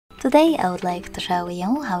Today I would like to show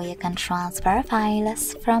you how you can transfer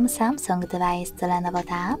files from Samsung device to LENOVO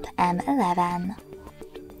Tab M11.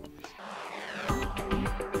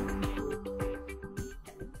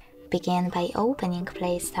 Begin by opening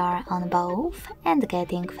Play Store on both and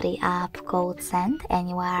getting free app code Send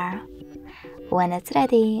Anywhere. When it's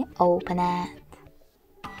ready, open it.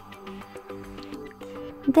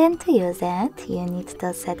 Then to use it, you need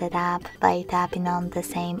to set it up by tapping on the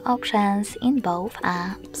same options in both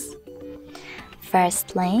apps.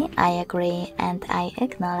 Firstly, I agree and I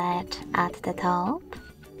acknowledge at the top.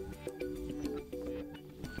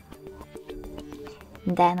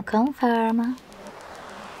 Then confirm.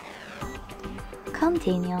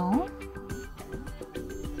 Continue.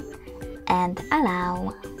 And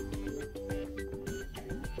allow.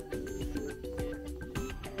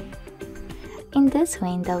 In this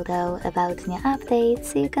window though about new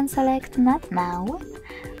updates, you can select Not Now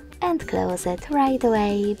and close it right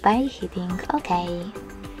away by hitting OK.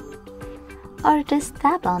 Or just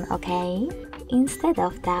tap on OK instead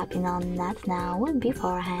of tapping on Not Now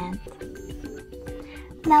beforehand.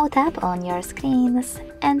 Now tap on your screens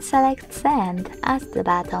and select Send at the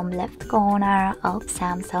bottom left corner of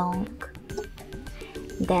Samsung.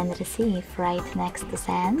 Then Receive right next to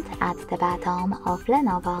Send at the bottom of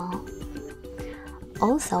Lenovo.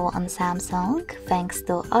 Also on Samsung, thanks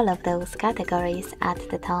to all of those categories at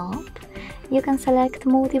the top, you can select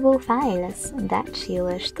multiple files that you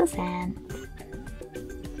wish to send.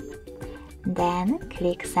 Then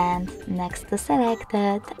click Send next to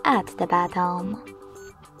Selected at the bottom.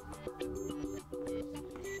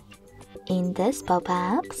 In this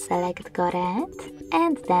pop-up, select Got It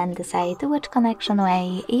and then decide which connection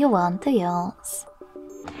way you want to use.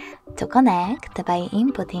 To connect by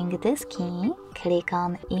inputting this key, click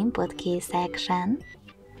on Input Key section.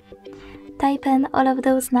 Type in all of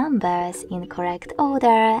those numbers in correct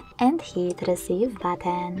order and hit Receive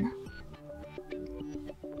button.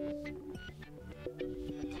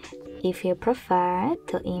 If you prefer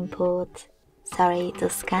to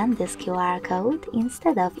scan this QR code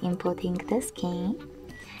instead of inputting this key,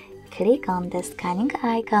 click on the scanning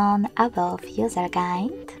icon above User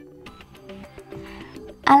Guide.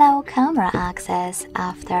 Allow camera access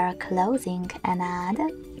after closing an ad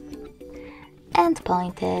and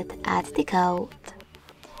point it at the code.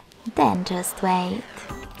 Then just wait.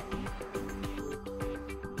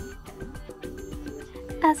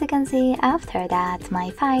 As you can see, after that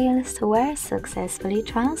my files were successfully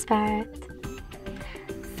transferred.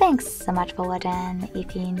 Thanks so much for watching.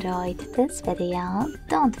 If you enjoyed this video,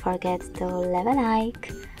 don't forget to leave a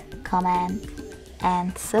like, comment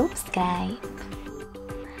and subscribe.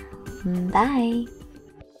 Bye!